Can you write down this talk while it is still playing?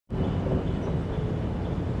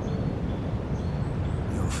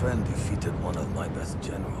friend defeated one of my best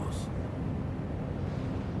generals.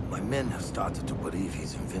 My men have started to believe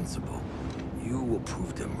he's invincible. You will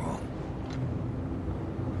prove them wrong.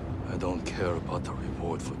 I don't care about the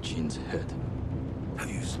reward for Jin's head. Have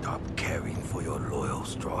you stopped caring for your loyal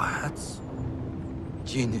Straw Hats?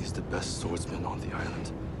 Jin is the best swordsman on the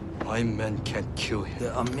island. My men can't kill him.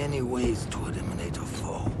 There are many ways to eliminate a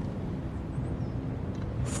foe.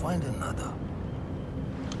 Find another.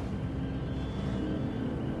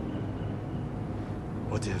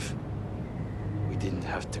 What if we didn't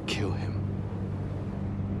have to kill him?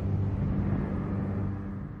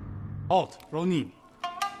 Halt, Ronin.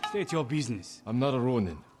 State your business. I'm not a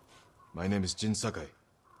Ronin. My name is Jin Sakai.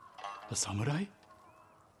 A samurai?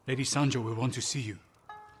 Lady Sanjo will want to see you.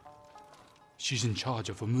 She's in charge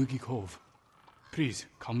of Umugi Cove. Please,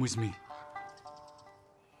 come with me.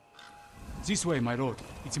 This way, my lord.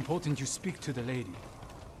 It's important you speak to the lady.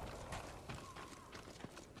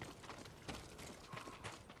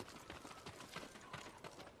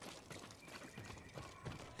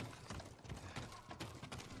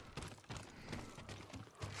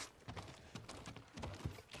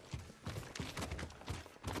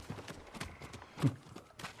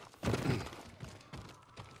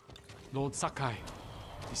 Lord Sakai,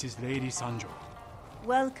 this is Lady Sanjo.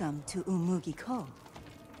 Welcome to Umugi Cove.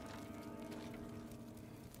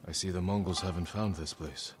 I see the Mongols haven't found this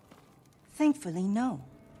place. Thankfully, no.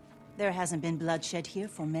 There hasn't been bloodshed here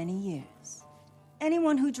for many years.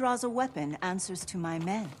 Anyone who draws a weapon answers to my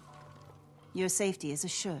men. Your safety is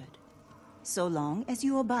assured, so long as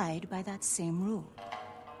you abide by that same rule.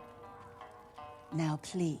 Now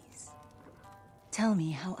please, tell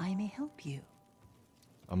me how I may help you.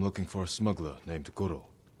 I'm looking for a smuggler named Goro.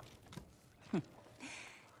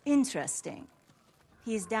 Interesting.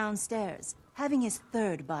 He's downstairs, having his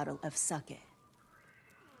third bottle of sake.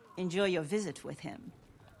 Enjoy your visit with him.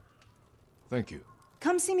 Thank you.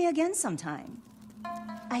 Come see me again sometime.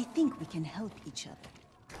 I think we can help each other.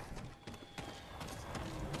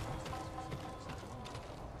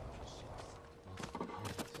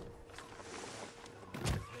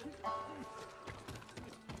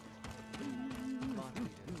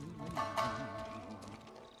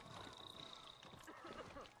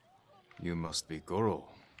 You must be Goro.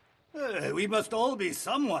 We must all be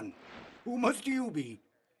someone. Who must you be?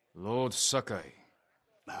 Lord Sakai.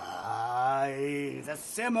 Aye, the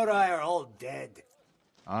samurai are all dead.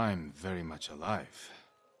 I'm very much alive.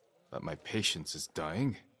 But my patience is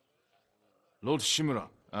dying. Lord Shimura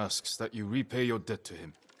asks that you repay your debt to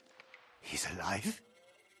him. He's alive?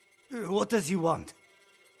 What does he want?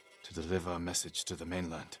 To deliver a message to the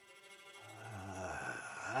mainland.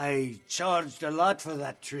 I charged a lot for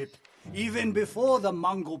that trip, even before the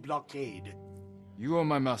Mongol blockade. You owe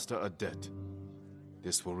my master a debt.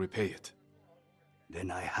 This will repay it. Then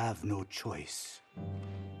I have no choice.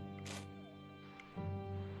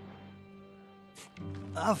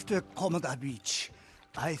 After Komoda Beach,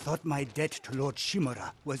 I thought my debt to Lord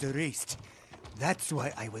Shimura was erased. That's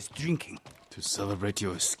why I was drinking. To celebrate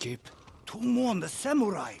your escape? To mourn the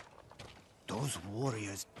samurai. Those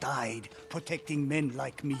warriors died protecting men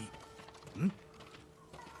like me.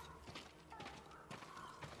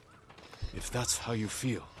 If that's how you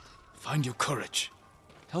feel, find your courage.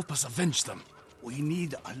 Help us avenge them. We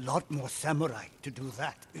need a lot more samurai to do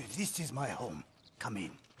that. This is my home. Come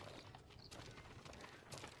in.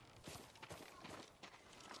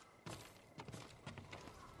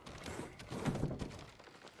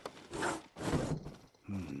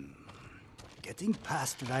 Getting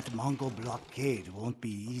past that Mongol blockade won't be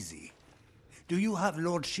easy. Do you have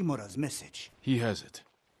Lord Shimura's message? He has it.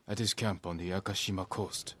 At his camp on the Akashima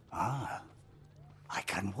coast. Ah, I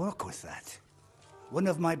can work with that. One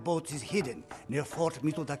of my boats is hidden near Fort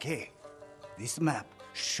Mitodake. This map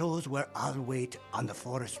shows where I'll wait on the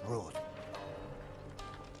forest road.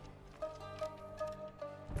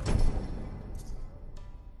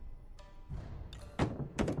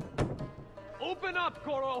 Open up,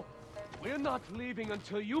 Goro! We're not leaving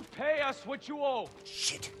until you pay us what you owe!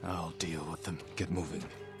 Shit. I'll deal with them. Get moving.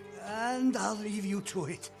 And I'll leave you to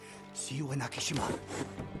it. See you in Akishima.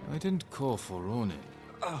 I didn't call for Ronin.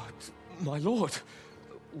 My lord,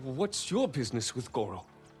 what's your business with Goro?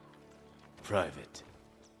 Private.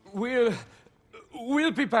 We'll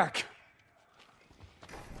be back.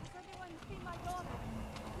 Has anyone seen my daughter?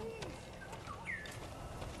 Please!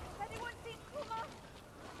 Has anyone seen Kuma?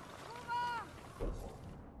 Kuma!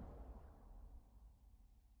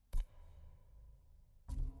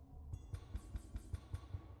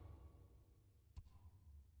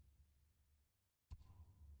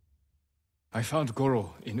 I found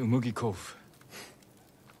Goro in Umugi Cove.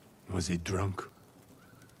 Was he drunk?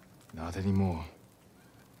 Not anymore.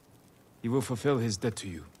 He will fulfill his debt to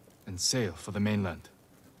you and sail for the mainland.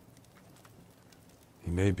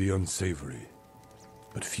 He may be unsavory,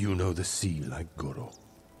 but few know the sea like Goro.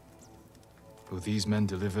 Will these men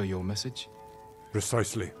deliver your message?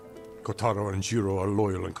 Precisely. Kotaro and Jiro are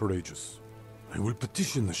loyal and courageous. I will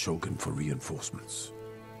petition the Shogun for reinforcements.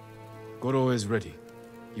 Goro is ready.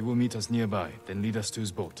 He will meet us nearby, then lead us to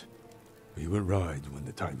his boat. We will ride when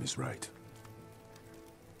the time is right.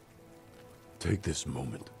 Take this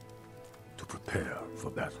moment to prepare for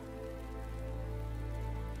battle.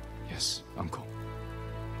 Yes, Uncle.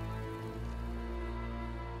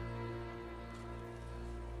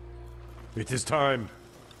 It is time.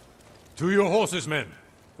 To your horses, men.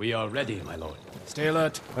 We are ready, my lord. Stay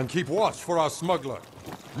alert. And keep watch for our smuggler.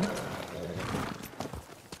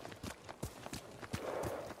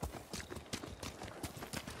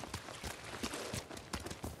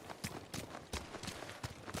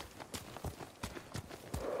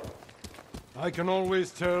 I can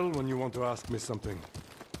always tell when you want to ask me something.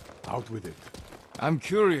 Out with it. I'm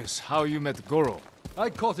curious how you met Goro. I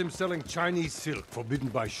caught him selling Chinese silk forbidden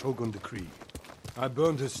by Shogun decree. I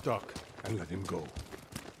burned his stock and let him go.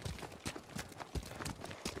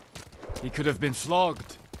 He could have been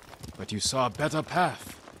flogged, but you saw a better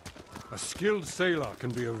path. A skilled sailor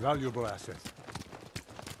can be a valuable asset.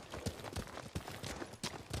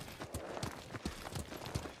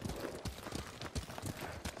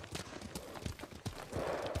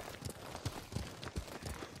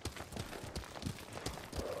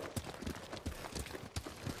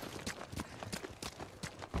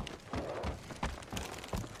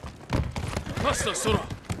 Master Sora!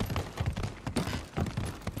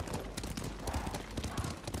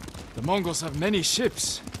 The Mongols have many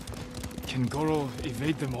ships. Can Goro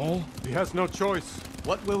evade them all? He has no choice.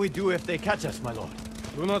 What will we do if they catch us, my lord?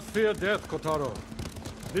 Do not fear death, Kotaro.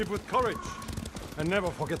 Live with courage. And never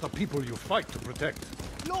forget the people you fight to protect.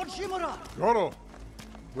 Lord Shimura! Goro,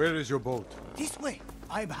 where is your boat? This way.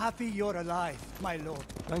 I'm happy you're alive, my lord.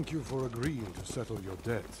 Thank you for agreeing to settle your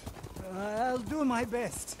debt. I'll do my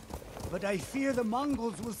best. But I fear the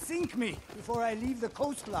Mongols will sink me before I leave the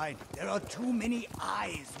coastline. There are too many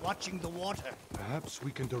eyes watching the water. Perhaps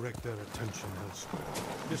we can direct their attention elsewhere.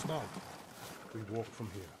 Dismount. We walk from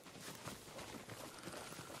here.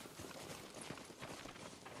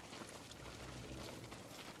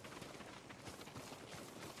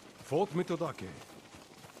 Fort Mitodake.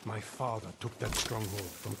 My father took that stronghold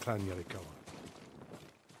from Clan Yarikawa.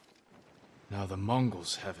 Now the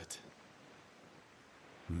Mongols have it.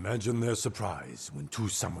 Imagine their surprise when two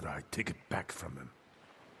samurai take it back from them.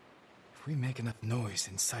 If we make enough noise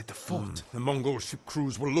inside the fort... The Mongol ship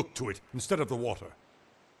crews will look to it instead of the water.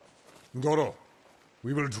 Goro,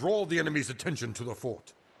 we will draw the enemy's attention to the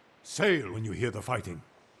fort. Sail when you hear the fighting.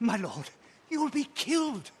 My lord, you will be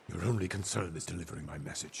killed. Your only concern is delivering my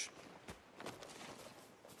message.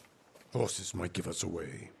 Horses might give us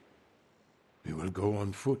away. We will go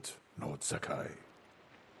on foot, Lord Sakai.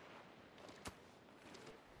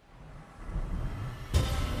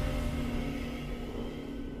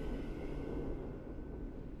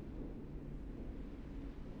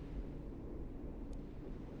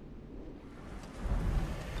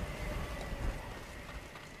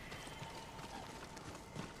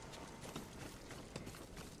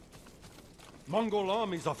 Mongol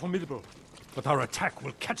armies are formidable, but our attack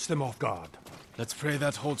will catch them off guard. Let's pray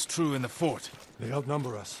that holds true in the fort. They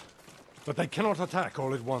outnumber us, but they cannot attack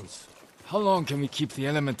all at once. How long can we keep the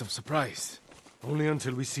element of surprise? Only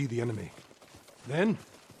until we see the enemy. Then,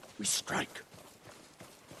 we strike.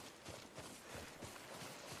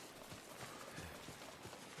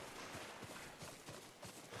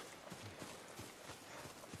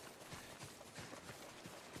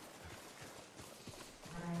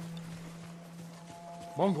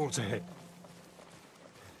 Mongols ahead.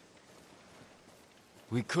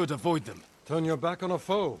 We could avoid them. Turn your back on a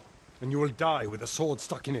foe, and you will die with a sword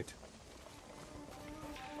stuck in it.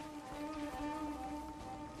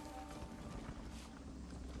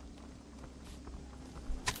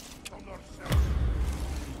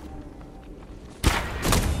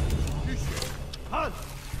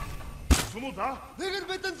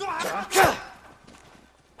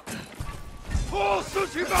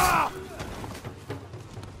 Tsushima!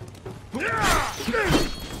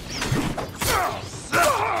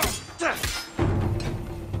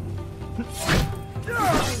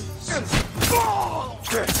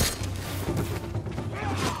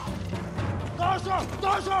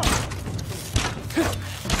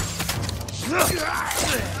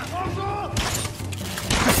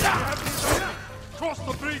 Cross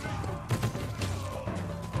the bridge!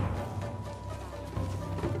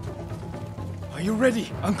 Are you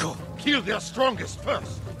ready, Uncle? Kill their strongest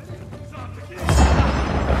first.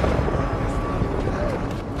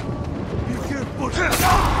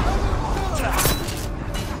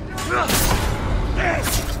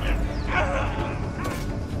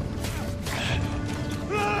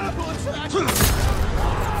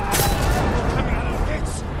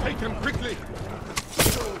 Take him quickly!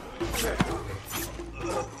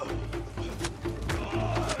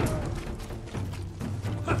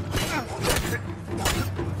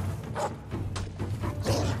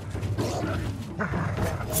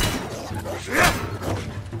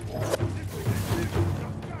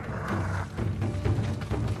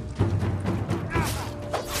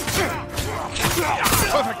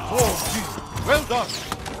 Perfect call, Jin. Well done.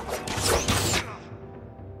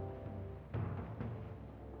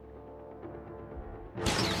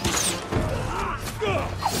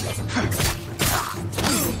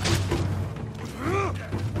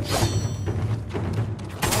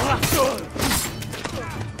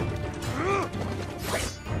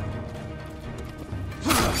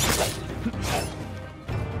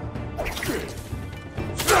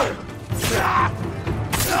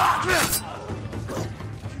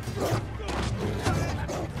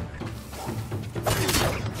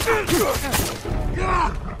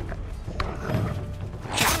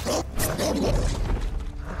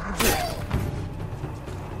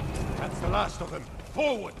 That's the last of them.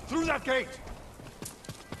 Forward, through that gate!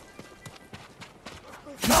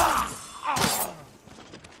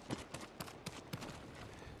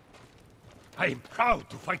 I am proud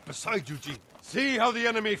to fight beside you, Jin. See how the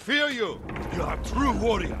enemy fear you! You are a true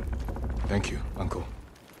warrior! Thank you, Uncle.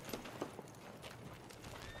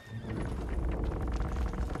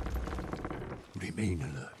 Remain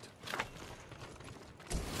alert.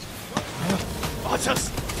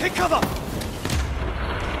 Archers, take cover!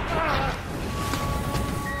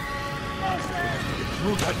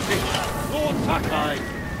 Through that gate! Lord Sakai!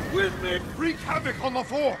 With me! Wreak havoc on the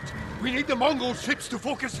fort! We need the Mongol ships to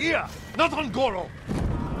focus here, not on Goro!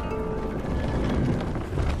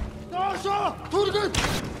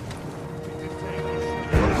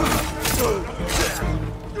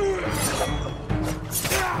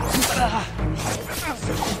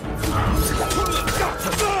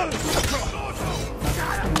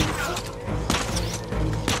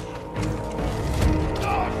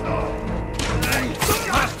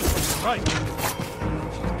 Right!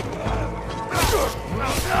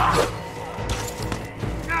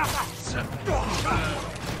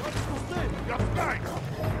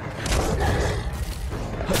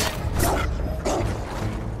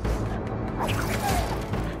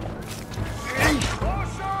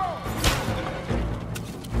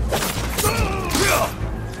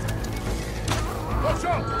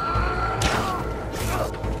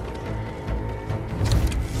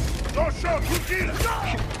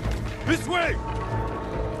 This way!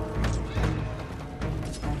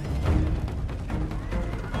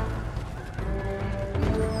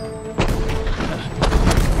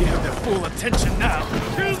 We have their full attention now.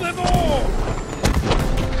 Kill them all!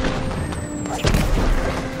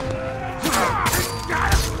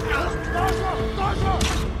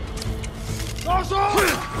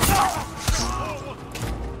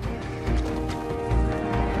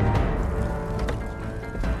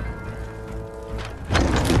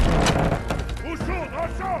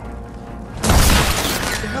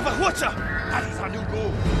 They have a watcher! That is our new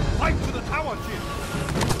goal! Fight to the tower, Jin!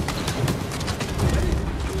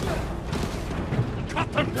 Cut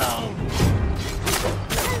them down!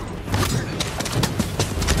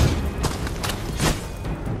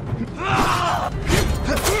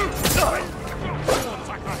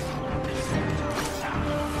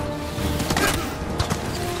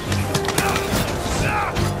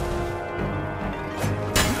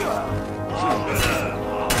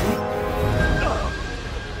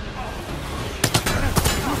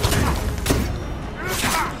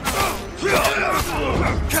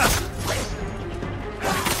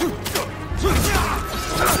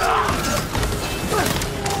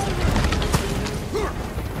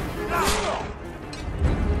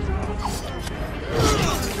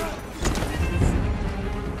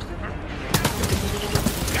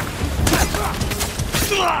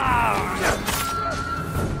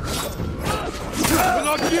 Do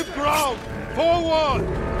not give ground! Forward!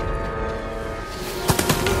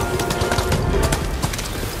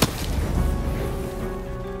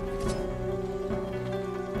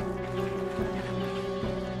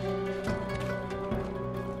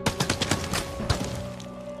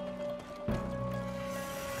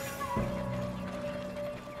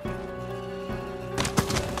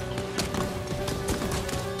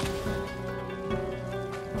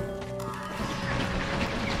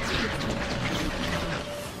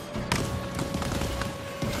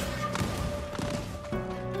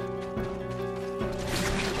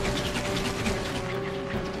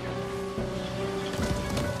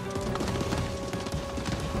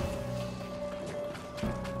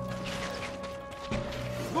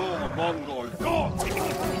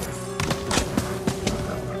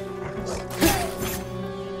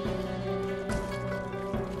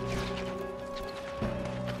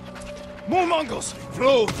 More Mongols!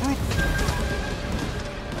 Flow through...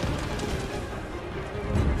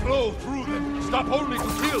 Flow through them. Stop only to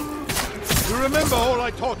kill. You remember all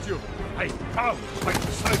I taught you. I bow right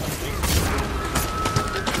beside you.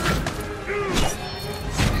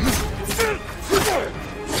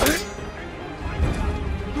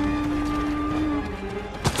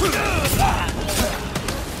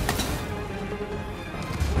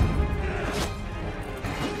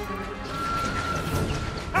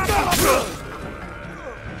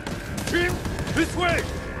 Jin, this way!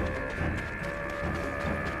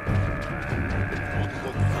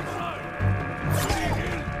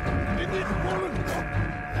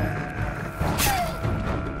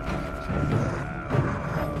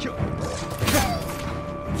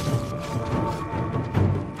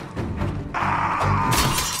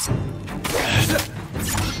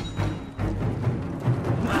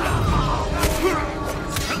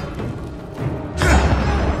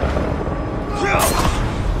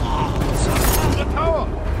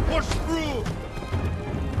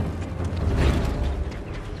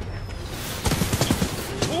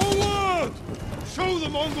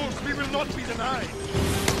 Mongols, we will not be denied!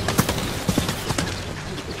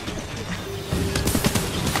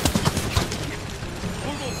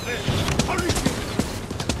 Almost there! Hurry!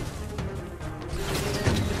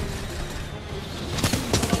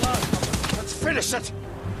 Let's finish it!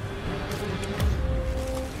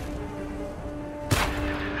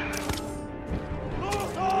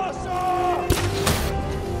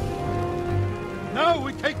 Now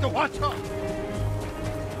we take the watcher!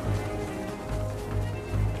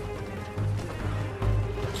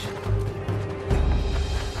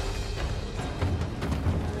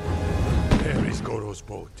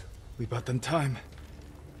 Boat. We bought them time.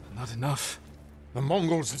 Not enough. The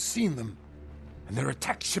Mongols have seen them, and their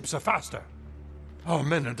attack ships are faster. Our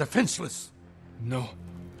men are defenseless. No.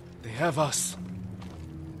 They have us.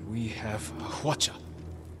 We have a hwacha.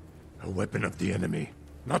 A weapon of the enemy,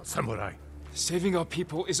 not samurai. Saving our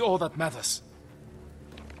people is all that matters.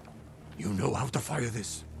 You know how to fire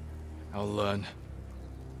this. I'll learn.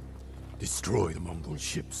 Destroy the Mongol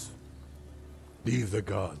ships. Leave the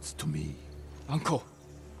guards to me. Uncle!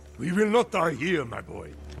 We will not die here, my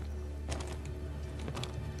boy.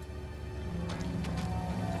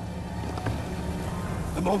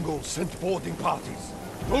 The Mongols sent boarding parties.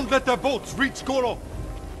 Don't let their boats reach Goro.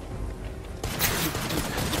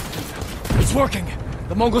 It's working!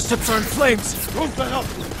 The Mongol ships are in flames! Don't let up!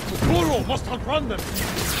 Goro must outrun them!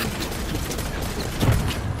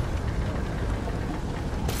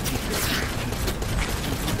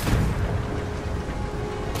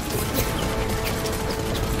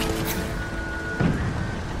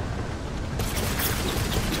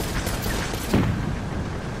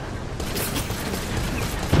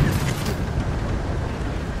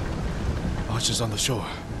 On the shore.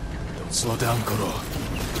 Don't slow down, Goro.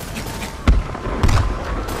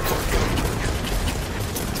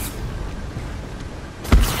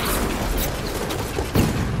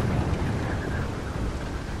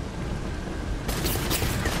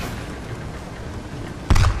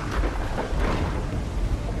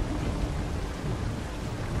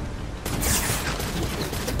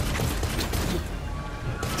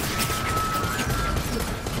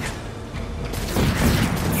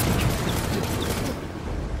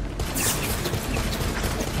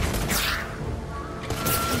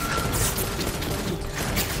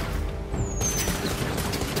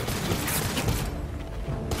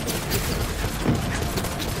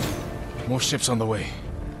 More ships on the way.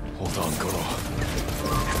 Hold on, Goro.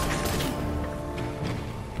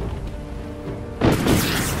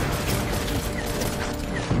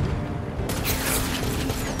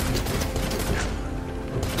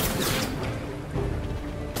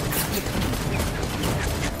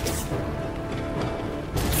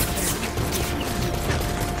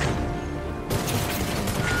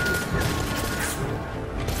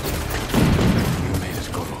 You made it,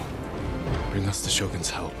 Goro. Bring us the Shogun's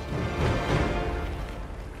help.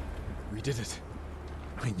 We did it.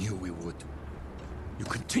 I knew we would. You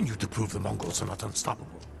continue to prove the Mongols are not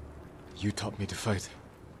unstoppable. You taught me to fight.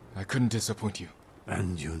 I couldn't disappoint you.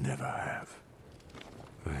 And you never have.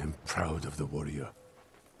 I am proud of the warrior.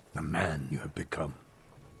 The man you have become.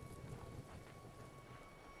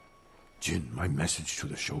 Jin, my message to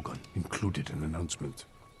the Shogun included an announcement.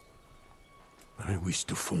 I wish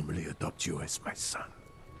to formally adopt you as my son.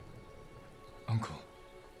 Uncle.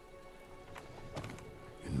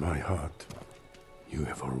 In my heart, you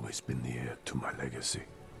have always been the heir to my legacy.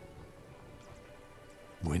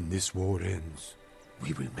 When this war ends,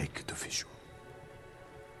 we will make it official.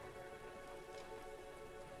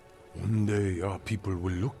 One day our people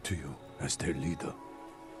will look to you as their leader.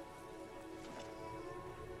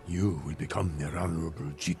 You will become their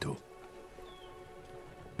honorable Jito,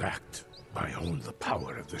 backed by all the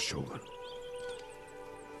power of the Shogun.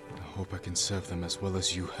 I hope I can serve them as well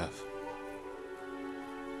as you have.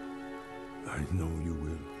 I know you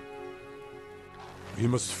will. We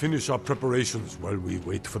must finish our preparations while we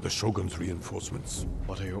wait for the Shogun's reinforcements.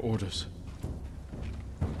 What are your orders?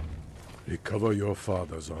 Recover your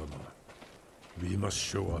father's armor. We must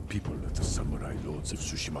show our people that the samurai lords of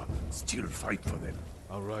Tsushima still fight for them.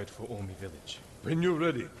 I'll ride for Omi village. When you're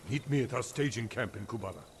ready, meet me at our staging camp in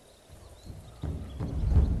Kubara.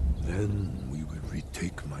 Then we will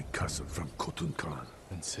retake my castle from Khotun Khan.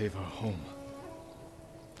 And save our home.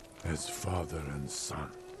 As father and son,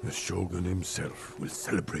 the Shogun himself will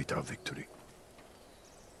celebrate our victory.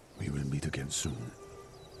 We will meet again soon.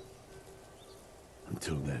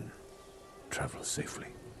 Until then, travel safely.